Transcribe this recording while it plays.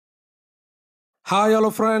Hi hello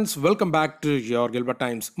friends, welcome back to your Gilbert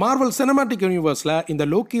Times. Marvel Cinematic Universeல இந்த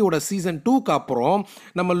லோக்கியோட season 2க்கு அப்புறம்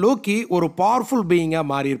நம்ம லோக்கி ஒரு பவர்ஃபுல் பீயிங்காக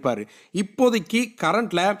மாறி இருப்பாரு. இப்போதைக்கு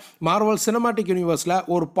கரண்ட்ல மார்வல் சினிமாட்டிக் யூனிவர்ஸ்ல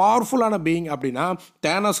ஒரு பவர்ஃபுல்லான பீயிங் அப்படின்னா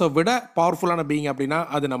தேனோஸை விட பவர்ஃபுல்லான பீயிங் அப்படின்னா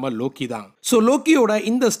அது நம்ம லோக்கி தான். ஸோ லோக்கியோட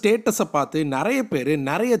இந்த ஸ்டேட்டஸை பார்த்து நிறைய பேர்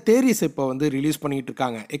நிறைய தேரிஸ் இப்போ வந்து ரிலீஸ் பண்ணிட்டு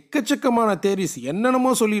இருக்காங்க. எக்கச்சக்கமான தேரிஸ்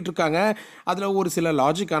என்னென்னமோ சொல்லிட்டு இருக்காங்க. அதில் ஒரு சில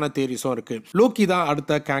லாஜிக்கான தேரிஸும் இருக்கு. லோக்கி தான்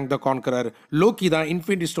அடுத்த கேங் த கான்கரர், லோக்கி தான்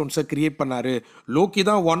இன்ஃபினிட்டி ஸ்டோன்ஸை கிரியேட் பண்ணாரு, லோக்கி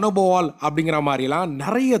தான் ஒன் அபோவ் ஆல் அப்படிங்கிற மாதிரிலாம்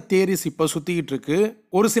நிறைய தேரிஸ் இப்போ சுற்றிக்கிட்டு இருக்கு.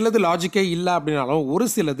 ஒரு சிலது லாஜிக்கே இல்லை அப்படின்னாலும் ஒரு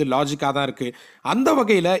சிலது லாஜிக்காக தான் இருக்கு. அந்த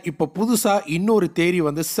வகையில் இப்போ புதுசாக இன்னொரு தேரி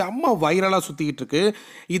வந்து செம்ம வைரலாக சுற்றிக்கிட்டு இருக்கு.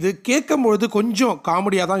 இது கேட்கும் பொழுது கொஞ்சம்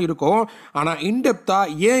காமெடியாக தான் இருக்கும். ஆனால்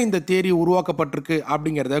இன்டெப்த்தாக ஏன் இந்த தேரி உருவாக்கப்பட்டிருக்கு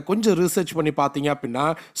அப்படிங்கிறத கொஞ்சம் ரிசர்ச் பண்ணி பார்த்தீங்க அப்படின்னா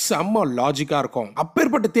செம்ம லாஜிக்காக இருக்கும்.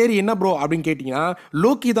 அப்பேற்பட்ட தேரி என்ன ப்ரோ அப்படின்னு கேட்டிங்கன்னா,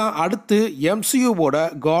 லோக்கி தான் அடுத்து எம்சியூவோட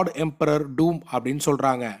காட் எம்பரர் டூம் அப்படின்னு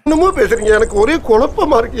சொல்கிறாங்க. என்னமோ பேசுறீங்க, எனக்கு ஒரே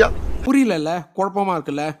குழப்பமா இருக்கியா? புரியல, குழப்பமா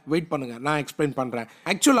இருக்குல்ல, வெயிட் பண்ணுங்க, நான் எக்ஸ்பிளைன் பண்றேன்.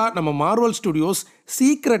 ஆக்சுவலா நம்ம மார்வல் ஸ்டுடியோஸ்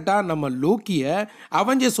சீக்ரெட்டா நம்ம லோக்கியை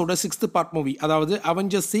அவெஞ்சர்ஸோட 6th பார்ட் மூவி, அதாவது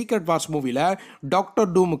அவெஞ்சர்ஸ் சீக்ரெட் வார்ஸ் மூவில டாக்டர்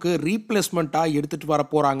டூமுக்கு ரீப்ளேஸ்மெண்ட்டா எடுத்துட்டு வர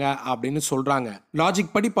போறாங்க அப்படின்னு சொல்றாங்க.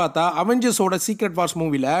 லாஜிக் படி பார்த்தா அவெஞ்சர்ஸோட சீக்ரெட் வார்ஸ்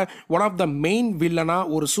மூவில ஒன் ஆஃப் த மெயின் வில்லனா,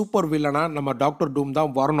 ஒரு சூப்பர் வில்லனா நம்ம டாக்டர் டூம்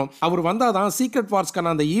தான் வரணும். அவர் வந்தாதான் சீக்ரெட்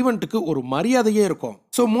வார்ஸ்க்கான அந்த ஈவெண்ட்டுக்கு ஒரு மரியாதையே இருக்கும்.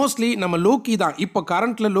 ஸோ மோஸ்ட்லி நம்ம லோக்கி தான் இப்போ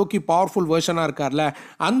கரண்ட்ல லோக்கி பவர்ஃபுல் வெர்ஷனா இருக்கார்ல,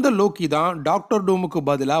 அந்த லோக்கி தான் டாக்டர் டூமுக்கு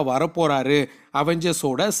பதிலாக வரப்போறாரு,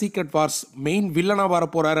 அவெஞ்சர்ஸோட சீக்ரெட் வார்ஸ் மெயின் வில்லனா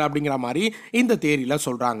வரப்போறாரு அப்படிங்கிற மாதிரி இந்த தேரியில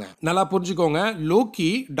சொல்றாங்க. நல்லா புரிஞ்சுக்கோங்க, லோக்கி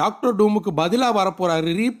டாக்டர் டூமுக்கு பதிலாக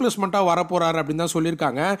வரப்போறாரு, ரீப்ளேஸ்மெண்ட்டா வரப்போறாரு அப்படின்னு தான்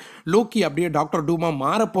சொல்லியிருக்காங்க. லோக்கி அப்படியே டாக்டர் டூமா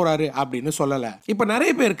மாற போறாரு அப்படின்னு சொல்லல. இப்போ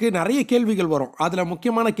நிறைய பேருக்கு நிறைய கேள்விகள் வரும். அதுல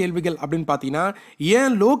முக்கியமான கேள்விகள் அப்படின்னு பார்த்தீங்கன்னா,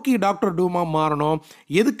 ஏன் லோக்கி டாக்டர் டூமா மாறணும்,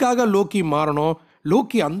 எதுக்காக லோக்கி மாறணும்,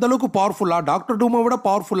 லோக்கி அந்த அளவுக்கு பவர்ஃபுல்லா, டாக்டர் டூமை விட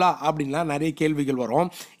பவர்ஃபுல்லா அப்படின்லாம் நிறைய கேள்விகள் வரும்.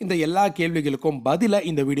 இந்த எல்லா கேள்விகளுக்கும் பதிலை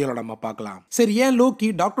இந்த வீடியோவில் நம்ம பார்க்கலாம். சரி, ஏன் லோக்கி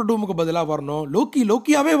டாக்டர் டூமுக்கு பதிலாக வரணும்,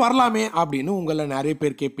 லோக்கியாவே வரலாமே அப்படின்னு உங்களை நிறைய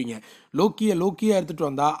பேர் கேட்பீங்க. லோக்கியை எடுத்துட்டு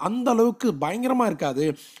வந்தா அந்த அளவுக்கு பயங்கரமா இருக்காது.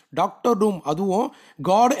 டாக்டர் டூம், அதுவும்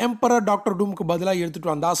காட் எம்பரர் டாக்டர் டூமுக்கு பதிலாக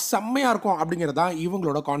எடுத்துட்டு வந்தா செம்மையா இருக்கும் அப்படிங்கிறதா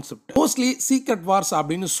இவங்களோட கான்செப்ட். மோஸ்ட்லி சீக்ரெட் வார்ஸ்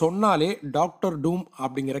அப்படின்னு சொன்னாலே டாக்டர் டூம்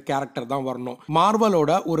அப்படிங்கிற கேரக்டர் தான் வரணும்.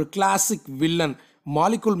 மார்வலோட ஒரு கிளாசிக் வில்லன்,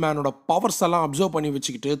 மாலிகுல் மேனோட பவர்ஸ் எல்லாம் அப்சர்வ் பண்ணி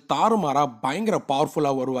வச்சுக்கிட்டு தாறுமாறா பயங்கர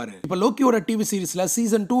பவர்ஃபுல்லா வருவாரு. இப்போ லோக்கியோட டிவி சீரிஸ்ல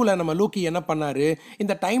சீசன் 2ல நம்ம லோக்கி என்ன பண்ணாரு,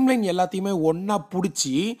 இந்த டைம்லைன் எல்லாத்தையுமே ஒன்னா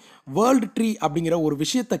பிடிச்சி வேர்ல்டு ட்ரீ அப்படிங்கிற ஒரு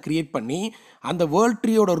விஷயத்தை கிரியேட் பண்ணி அந்த வேர்ல்டு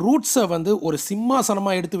ட்ரீயோட ரூட்ஸை வந்து ஒரு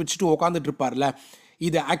சிம்மாசனமா எடுத்து வச்சுட்டு உட்காந்துட்டு இருப்பார்ல,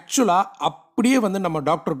 இது ஆக்சுவலா அப்படியே வந்து நம்ம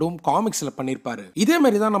டாக்டர் டூம் காமிக்ஸ்ல பண்ணியிருப்பாரு. இதே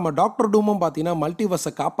மாதிரி தான் நம்ம டாக்டர் டூமும் பார்த்தீங்கன்னா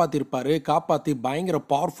மல்டிவர்ஸை காப்பாத்திருப்பாரு, காப்பாத்தி பயங்கர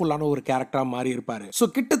பவர்ஃபுல்லான ஒரு கேரக்டரா மாறி இருப்பாரு. ஸோ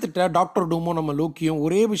கிட்டத்தட்ட டாக்டர் டூமும் நம்ம லோக்கியும்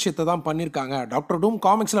ஒரே விஷயத்தை தான் பண்ணியிருக்காங்க. டாக்டர் டூம்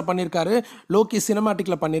காமிக்ஸ்ல பண்ணியிருக்காரு, லோக்கி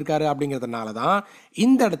சினிமாட்டிக்ல பண்ணியிருக்காரு. அப்படிங்கிறதுனால தான்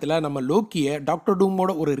இந்த இடத்துல நம்ம லோக்கியை டாக்டர்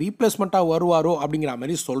டூமோட ஒரு ரீப்ளேஸ்மெண்ட்டா வருவாரோ அப்படிங்கிற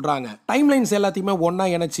மாதிரி சொல்றாங்க. டைம்லைன்ஸ் எல்லாத்தையுமே ஒன்னா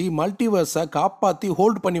இணைச்சி மல்டிவர்ஸை காப்பாத்தி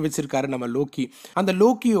ஹோல்ட் பண்ணி வச்சிருக்காரு நம்ம லோக்கி. அந்த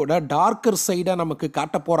லோக்கியோட டார்க்கர் சைடை நமக்கு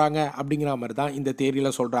காட்ட போறாங்க அப்படிங்கிற மாதிரி தான் இந்த தேரியில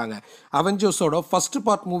சொல்றாங்க. அவெஞ்சர்ஸோட ஃபர்ஸ்ட்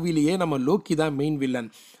பார்ட் மூவிலேயே நம்ம லோக்கி தான் மெயின் வில்லன்,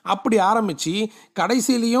 அப்படி ஆரம்பிச்சு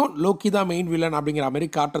கடைசியிலையும் லோக்கி தான் மெயின் வில்லன் அப்படிங்கிற மாதிரி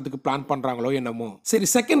காட்டுறதுக்கு பிளான் பண்றாங்களோ என்னமோ. சரி,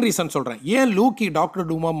 செகண்ட் ரீசன் சொல்றேன், ஏன் லோக்கி டாக்டர்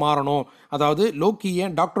டூமா மாறணும், அதாவது லோக்கி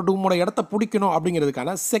ஏன் டாக்டர் டூமோட இடத்த பிடிக்கணும்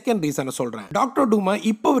அப்படிங்கிறதுக்கான செகண்ட் ரீசனை சொல்றேன். டாக்டர் டூமை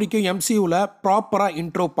இப்போ வரைக்கும் எம்சியூல ப்ராப்பரா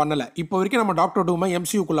இன்ட்ரோ பண்ணல. இப்போ வரைக்கும் நம்ம டாக்டர் டூமை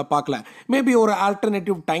எம்சியூக்குள்ள பார்க்கல. மேபி ஒரு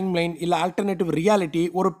ஆல்டர்னேட்டிவ் டைம் லைன் இல்ல ஆல்டர்னேட்டிவ் ரியாலிட்டி,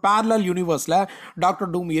 ஒரு பேரலல் யூனிவர்ஸ்ல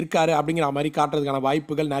டாக்டர் டூம் இருக்காரு அப்படிங்கிற மாதிரி காட்டுறதுக்கான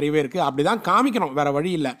வாய்ப்புகள் நிறையவே இருக்கு. அப்படிதான் காமிக்கணும், வேற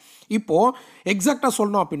வழி இல்லை. இப்போ எக்ஸாக்டா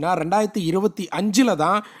சொல்லணும் அப்படின்னா 2025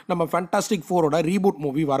 தான் நம்ம ஃபேண்டாஸ்டிக் 4ஓட ரீபூட்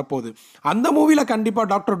மூவி வரப்போகுது. அந்த மூவில கண்டிப்பா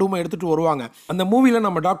டாக்டர் டூமை எடுத்துட்டு வருவாங்க. அந்த மூவில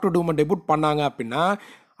நம்ம டாக்டர் டூமை டெபியூட் பண்ணாங்க அப்படின்னா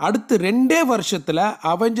அடுத்து 2 வருஷத்துல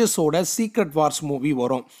அவெஞ்சர்ஸோட சீக்ரெட் வார்ஸ் மூவி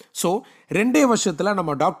வரும். ஸோ 2 வருஷத்துல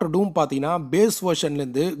நம்ம டாக்டர் டூம் பார்த்தீங்கன்னா பேஸ்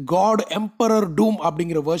வெர்ஷன்லேருந்து காட் எம்பரர் டூம்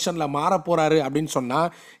அப்படிங்கிற வெர்ஷனில் மாற போறாரு அப்படின்னு சொன்னா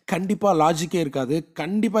கண்டிப்பாக லாஜிக்கே இருக்காது.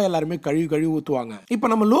 கண்டிப்பாக எல்லாருமே கழுவி ஊற்றுவாங்க. இப்போ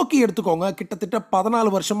நம்ம லோக்கி எடுத்துக்கோங்க, கிட்டத்தட்ட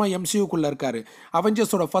 14 வருஷமா எம்சியூக்குள்ள இருக்காரு.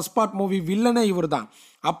 அவெஞ்சர்ஸோட ஃபர்ஸ்ட் பார்ட் மூவி வில்லனே இவர் தான்.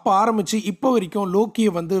 அப்போ ஆரம்பிச்சு இப்போ வரைக்கும் லோக்கியை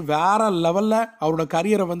வந்து வேற லெவலில் அவரோட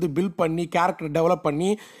கரியரை வந்து பில்ட் பண்ணி கேரக்டர் டெவலப் பண்ணி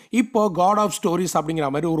இப்போ காட் ஆஃப் ஸ்டோரிஸ் அப்படிங்கிற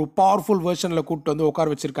மாதிரி ஒரு பவர்ஃபுல் வெர்ஷனில் கூப்பிட்டு வந்து உட்கார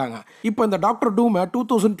வச்சிருக்காங்க. இப்போ இந்த டாக்டர் டூமை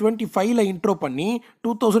 2025 டைட்டில் இன்ட்ரோ பண்ணி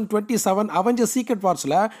 2027 Avengers secret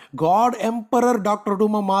வார்ஸ்ல God emperor doctor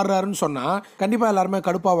டூமா மாறுறாருன்னு சொன்னா கண்டிப்பா எல்லாருமே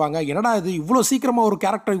கடுப்பாவாங்க. என்னடா இது இவ்வளவு சீக்கிரமா ஒரு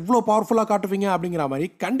கேரக்டர் இவ்வளவு பவர்ஃபுல்லா காட்டுவீங்க அப்படிங்கிற மாதிரி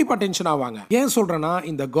கண்டிப்பா டென்ஷன் ஆவாங்க. ஏன் சொல்றேன்னா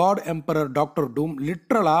இந்த காட் எம்பரர் டாக்டர் டூம்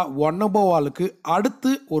லிட்டரலா ஒன்னபோவாலுக்கு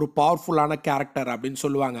அடுத்து ஒரு பவர்ஃபுல்லான கேரக்டர் அப்படின்னு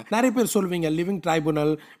சொல்லுவாங்க. நிறைய பேர் சொல்லுவீங்க லிவிங்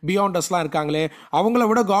ட்ரைபுனல் பியாண்டர்ஸ்லாம் இருக்காங்களே அவங்கள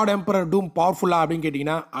விட காட் எம்பரர் டூம் பவர்ஃபுல்லா அப்படின்னு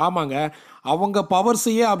கேட்டீங்கன்னா ஆமாங்க, அவங்க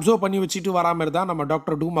பவர்ஸையே அப்சர்வ் பண்ணி வச்சுட்டு வரா மாதிரி தான் நம்ம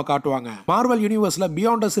டாக்டர் டூமை காட்டுவாங்க. மார்வல் யூனிவர்ஸ்ல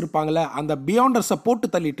பியாண்டர்ஸ் இருப்பாங்கல்ல, அந்த பியாண்டர்ஸை போட்டு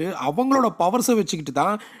தள்ளிட்டு அவங்களோட பவர்ஸை வச்சுக்கிட்டு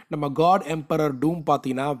தான் நம்ம காட் எம்பரர் டூம்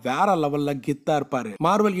பார்த்தீங்கன்னா வேற லெவல்ல கெத்தா இருப்பாரு.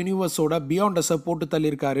 மார்வல் யூனிவர்ஸோட பியாண்டர்ஸை போட்டு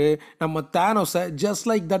தள்ளியிருக்காரு. நம்ம தேனோஸை ஜஸ்ட்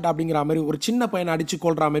லைக் தட் அப்படிங்கிற மாதிரி ஒரு சின்ன பையனை அடிச்சு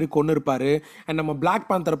கொள்ற மாதிரி கொண்டு இருப்பாரு. அண்ட் நம்ம பிளாக்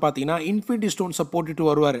பேந்தர் பார்த்தீங்கன்னா இன்ஃபினிட்டி ஸ்டோன்ஸை போட்டுட்டு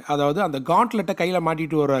வருவார், அதாவது அந்த காண்ட்லெட்டை கையில்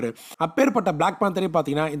மாட்டிட்டு வருவாரு. அப்பேற்பட்ட பிளாக் பேந்தரே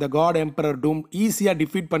பார்த்தீங்கன்னா இந்த காட் எம்பரர் டூம் ஈஸியாக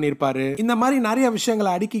டிஃபீட் பண்ணியிருப்பாரு. இந்த மாதிரி நிறைய விஷயங்களை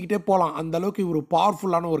அடுக்கிக்கிட்டே போலாம். அந்த அளவுக்கு ஒரு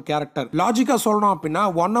பவர்ஃபுல்லான ஒரு கேரக்டர். லாஜிக்கா சொல்லணும் அப்படின்னா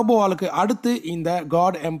ஒன் அபோவ் ஆளுக்கு அடுத்து இந்த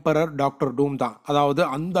காட் எம்பரர் டாக்டர் டூம் தான். அதாவது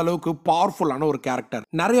அந்த அளவுக்கு பவர்ஃபுல்லான ஒரு கேரக்டர்.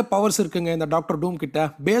 நிறைய பவர்ஸ் இருக்குங்க இந்த டாக்டர் டூம் கிட்ட.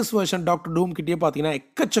 பேஸ் வெர்ஷன் டாக்டர் டூம் கிட்டே பார்த்தீங்கன்னா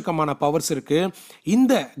எக்கச்சக்கமான பவர்ஸ் இருக்கு.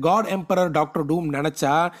 இந்த காட் எம்பரர் டாக்டர் டூம்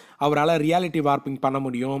நினைச்சா அவரால் ரியாலிட்டி வார்பிங் பண்ண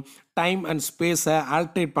முடியும், டைம் அண்ட் ஸ்பேஸை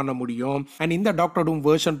ஆல்ட்ரேட் பண்ண முடியும். அண்ட் இந்த டாக்டர் டூம்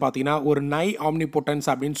வெர்ஷன் பார்த்தீங்கன்னா ஒரு நை ஆம்னிபோட்டன்ஸ்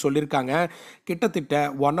அப்படின்னு சொல்லியிருக்காங்க. கிட்டத்தட்ட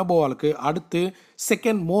ஒன் அபோவாலுக்கு அடுத்து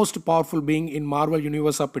second most powerful being in Marvel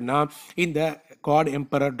universe அப்படின்னா இந்த காட்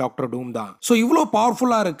எம்பரர் டாக்டர் டூம் தான். ஸோ இவ்வளோ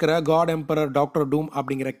பவர்ஃபுல்லாக இருக்கிற காட் எம்பரர் டாக்டர் டூம்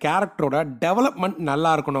அப்படிங்கிற கேரக்டரோட டெவலப்மெண்ட்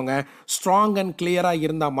நல்லா இருக்கணுங்க. ஸ்ட்ராங் அண்ட் கிளியராக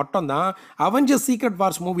இருந்தால் மட்டும்தான் அவெஞ்சர்ஸ் சீக்ரெட்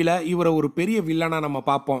வார்ஸ் மூவியில் இவரை ஒரு பெரிய வில்லனாக நம்ம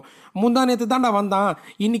பார்ப்போம். முந்தா நேற்று தாண்டா வந்தான்,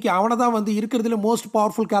 இன்னைக்கு அவனை தான் வந்து இருக்கிறதுல மோஸ்ட்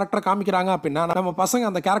பவர்ஃபுல் கேரக்டரை காமிக்கிறாங்க அப்படின்னா நம்ம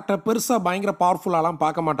பசங்க அந்த கேரக்டர் பெருசாக பயங்கர பவர்ஃபுல்லாலாம்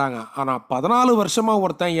பார்க்க மாட்டாங்க. ஆனால் 14 வருஷமாக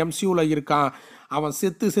ஒருத்தன் எம்சியூவில் இருக்கான், அவன்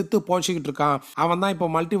செத்து போச்சுக்கிட்டு இருக்கான், அவன் தான் இப்போ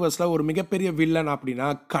மல்டிவர்ஸ்ல ஒரு மிகப்பெரிய வில்லன் அப்படின்னா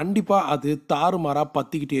கண்டிப்பா அது தாறுமாறா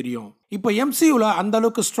பத்திக்கிட்டு எரியும். இப்போ எம்சியூல அந்த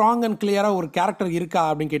அளவுக்கு ஸ்ட்ராங் அண்ட் கிளியரா ஒரு கேரக்டர் இருக்கா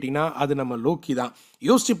அப்படின்னு கேட்டிங்கன்னா அது நம்ம லோக்கி தான்.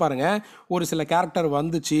 யோசிச்சு பாருங்க, ஒரு சில கேரக்டர்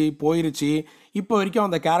வந்துச்சு போயிருச்சு, இப்போ வரைக்கும்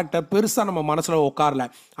அந்த கேரக்டர் பெருசாக நம்ம மனசில் உட்காரல.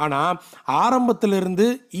 ஆனால் ஆரம்பத்திலிருந்து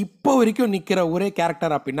இப்போ வரைக்கும் நிற்கிற ஒரே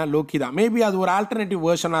கேரக்டர் அப்படின்னா லோக்கி தான். மேபி அது ஒரு ஆல்டர்னேட்டிவ்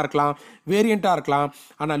வேர்ஷனாக இருக்கலாம், வேரியண்ட்டாக இருக்கலாம்.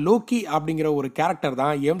 ஆனால் லோக்கி அப்படிங்கிற ஒரு கேரக்டர்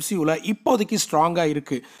தான் எம்சியூவில் இப்போதைக்கு ஸ்ட்ராங்காக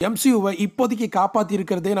இருக்குது. எம்சியூவை இப்போதைக்கு காப்பாற்றி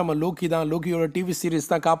இருக்கிறதே நம்ம லோக்கி தான். லோக்கியோட டிவி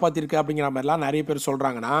சீரிஸ் தான் காப்பாற்றிருக்கு அப்படிங்கிற மாதிரிலாம் நிறைய பேர்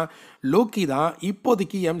சொல்கிறாங்கன்னா லோக்கி தான்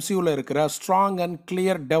இப்போதைக்கு எம்சியூவில் இருக்கிற strong and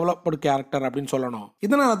clear developed character அப்படின்னு சொல்லணும்.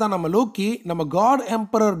 இதனால தான் நம்ம லோக்கி நம்ம காட்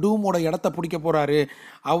எம்பரர் டூமோட இடத்த பிடிக்க போறாரு,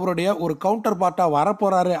 அவருடைய ஒரு கவுண்டர் பார்ட்டா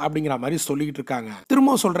வரப்போறாரு அப்படிங்கிற மாதிரி சொல்லிட்டு இருக்காங்க.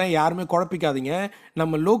 திரும்ப சொல்றேன், யாருமே குழப்பிக்காதீங்க,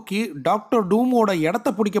 நம்ம லோக்கி டாக்டர் டூமோட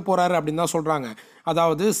இடத்த பிடிக்க போறாரு அப்படின்னு தான் சொல்றாங்க.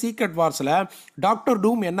 அதாவது சீக்ரெட் வார்ஸ்ல டாக்டர்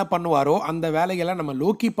டூம் என்ன பண்ணுவாரோ அந்த வேலைகளை நம்ம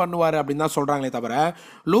லோக்கி பண்ணுவாரு அப்படின்னு தான் சொல்றாங்களே தவிர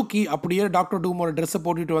லோக்கி அப்படியே டாக்டர் டூமோட ட்ரெஸ்ஸை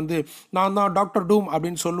போட்டுட்டு வந்து நான் தான் டாக்டர் டூம்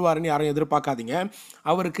அப்படின்னு சொல்லுவாருன்னு யாரும் எதிர்பார்க்காதீங்க.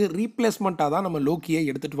 அவருக்கு ரீப்ளேஸ்மெண்ட்டாக தான் நம்ம லோக்கியை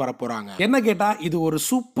எடுத்துட்டு வர போறாங்க. என்ன கேட்டா இது ஒரு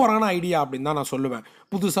சூப்பரான ஐடியா அப்படின்னு தான் நான் சொல்லுவேன்.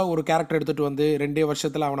 புதுசாக ஒரு கேரக்டர் எடுத்துட்டு வந்து 2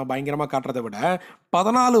 வருஷத்தில் அவனை பயங்கரமாக காட்டுறதை விட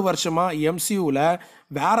 14 வருஷமா எம்சியூவில்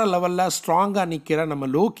வேற லெவலில் ஸ்ட்ராங்காக நிற்கிற நம்ம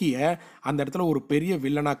லோக்கியை அந்த இடத்துல ஒரு பெரிய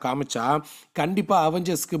வில்லனாக காமிச்சா கண்டிப்பாக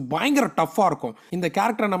அவெஞ்சர்ஸ்க்கு பயங்கர டஃப்பாக இருக்கும். இந்த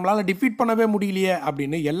கேரக்டரை நம்மளால் டிஃபீட் பண்ணவே முடியலையே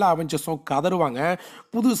அப்படின்னு எல்லா அவெஞ்சர்ஸும் கதறுவாங்க.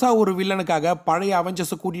 புதுசாக ஒரு வில்லனுக்காக பழைய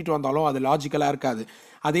அவெஞ்சர்ஸை கூட்டிகிட்டு வந்தாலும் அது லாஜிக்கலாக இருக்காது.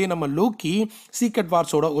 அதே நம்ம லோக்கி சீக்ரெட்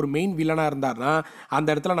வார்ஸோட ஒரு மெயின் வில்லனாக இருந்தார்னா அந்த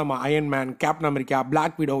இடத்துல நம்ம Iron Man, captain America,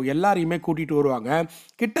 black widow எல்லாரையுமே கூட்டிகிட்டு வருவாங்க.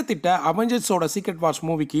 கிட்டத்தட்ட அவெஞ்சர்ஸோட சீக்ரெட் வார்ஸ்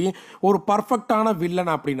மூவிக்கு ஒரு பர்ஃபெக்டான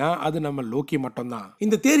வில்லன் அப்படின்னா அது நம்ம லோக்கி மட்டும்தான்.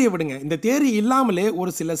 இந்த தேரியை விடுங்க, இந்த தேரி இல்லாமலே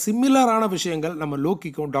ஒரு சில சிமிலரான விஷயங்கள் நம்ம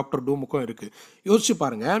லோக்கிக்கும் டாக்டர் டூமுக்கும் இருக்கு. யோசிச்சு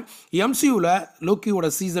பாருங்க, எம்சியூல லோக்கியோட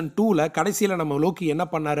சீசன் 2ல கடைசியில் நம்ம லோக்கி என்ன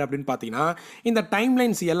பண்ணாரு அப்படின்னு பார்த்தீங்கன்னா இந்த டைம்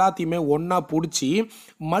லைன்ஸ் எல்லாத்தையுமே ஒன்னா பிடிச்சி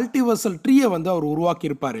மல்டிவர்சல் ட்ரீயை வந்து அவர் உருவாக்கி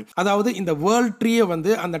இருப்பாரு. அதாவது இந்த வேர்ல்ட் ட்ரீயை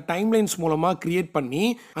வந்து அந்த டைம் லைன்ஸ் மூலமா கிரியேட் பண்ணி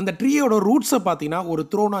அந்த ட்ரீயோட ரூட்ஸை பார்த்தீங்கன்னா ஒரு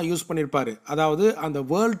த்ரோனா யூஸ் பண்ணியிருப்பாரு. அதாவது அந்த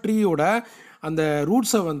வேர்ல்ட் ட்ரீயோட அந்த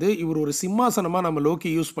ரூட்ஸை வந்து இவர் ஒரு சிம்மாசனமாக நம்ம லோக்கி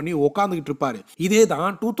யூஸ் பண்ணி உட்காந்துக்கிட்டு இருப்பாரு. இதே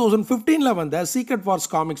தான் 2015 வந்த சீக்ரெட் வார்ஸ்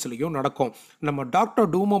காமிக்ஸ்லையும் நடக்கும். நம்ம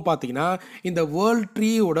டாக்டர் டூமும் பார்த்தீங்கன்னா இந்த வேர்ல்ட்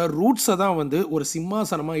ட்ரீயோட ரூட்ஸை தான் வந்து ஒரு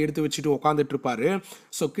சிம்மாசனமாக எடுத்து வச்சுட்டு உட்காந்துட்டு இருப்பாரு.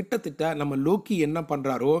 ஸோ கிட்டத்தட்ட நம்ம லோக்கி என்ன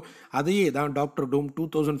பண்ணுறாரோ அதையே தான் டாக்டர் டூம்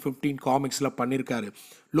 2015 காமிக்ஸில் பண்ணியிருக்காரு.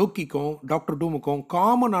 லோக்கிக்கும் டாக்டர் டூமுக்கும்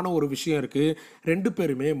காமனான ஒரு விஷயம் இருக்குது. 2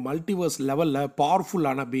 பேருமே மல்டிவர்ஸ் லெவலில்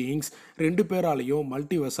பவர்ஃபுல்லான பீயிங்ஸ். 2 பேராலையும்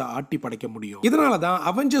மல்டிவர்ஸை ஆட்டி படைக்க முடியும். முடியும். இதனால தான்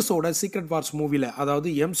அவெஞ்சர்ஸோட சீக்ரெட் வார்ஸ் மூவில, அதாவது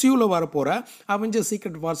MCUல வரப்போற Avengers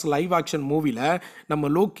secret Wars live action மூவில நம்ம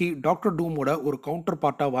லோக்கி டாக்டர் டூமோட ஒரு கவுண்டர்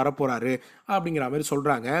பார்ட்டா வரப்போறாரு அப்படிங்கிற மாதிரி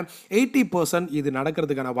சொல்றாங்க. 80% இது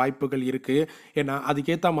நடக்கிறதுக்கான வாய்ப்புகள் இருக்கு. ஏன்னா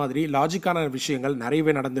அதுக்கேற்ற மாதிரி லாஜிக்கான விஷயங்கள்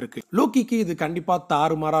நிறையவே நடந்திருக்கு. லோக்கிக்கு இது கண்டிப்பா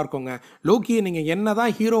தாறுமாறா இருக்குங்க. லோக்கியை நீங்க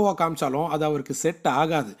என்னதான் ஹீரோவா காமிச்சாலும் அது அவருக்கு செட்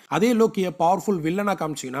ஆகாது. அதே லோக்கியை பவர்ஃபுல் வில்லனா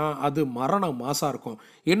காமிச்சீங்கன்னா அது மரண மாசா இருக்கும்.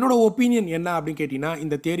 என்னோட ஒப்பீனியன் என்ன அப்படின்னு கேட்டீங்கன்னா,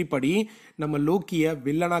 இந்த தேரிப்படி நம்ம லோக்கியை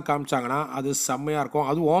வில்லனா காமிச்சாங்கன்னா அது செம்மையா இருக்கும்.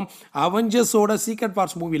 அதுவும் அவெஞ்சர்ஸோட சீக்ரெட்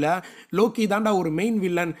வார்ஸ் மூவில லோக்கி தாண்டா ஒரு மெயின்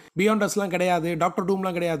வில்லன், பியாண்டர்ஸ்லாம் கிடையாது, டாக்டர்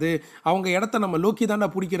டூம்லாம் கிடையாது, அவங்க இடத்த நம்ம லோக்கி தாண்டா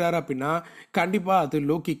பிடிக்கிறாரு அப்படின்னா கண்டிப்பா அது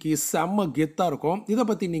லோக்கிக்கு செம்ம கெத்தா இருக்கும். இதை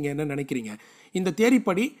பத்தி நீங்க என்ன நினைக்கிறீங்க? இந்த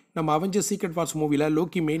தேரிப்படி நம்ம அவெஞ்சர்ஸ் சீக்ரெட் வார்ஸ் மூவில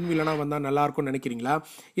லோக்கி மெயின் வில்லனா வந்தா நல்லா இருக்கும்னு நினைக்கிறீங்களா?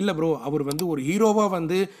 இல்ல ப்ரோ அவர் வந்து ஒரு ஹீரோவா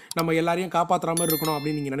வந்து நம்ம எல்லாரையும் காப்பாத்துற மாதிரி இருக்கணும்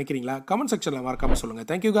அப்படின்னு நீங்க நினைக்கிறீங்களா? கமெண்ட் செக்ஷன்ல மறக்காம சொல்லுங்க.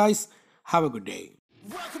 Thank you guys. Have a good day.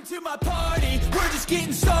 Welcome to my party, we're just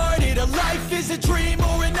getting started. A life is a dream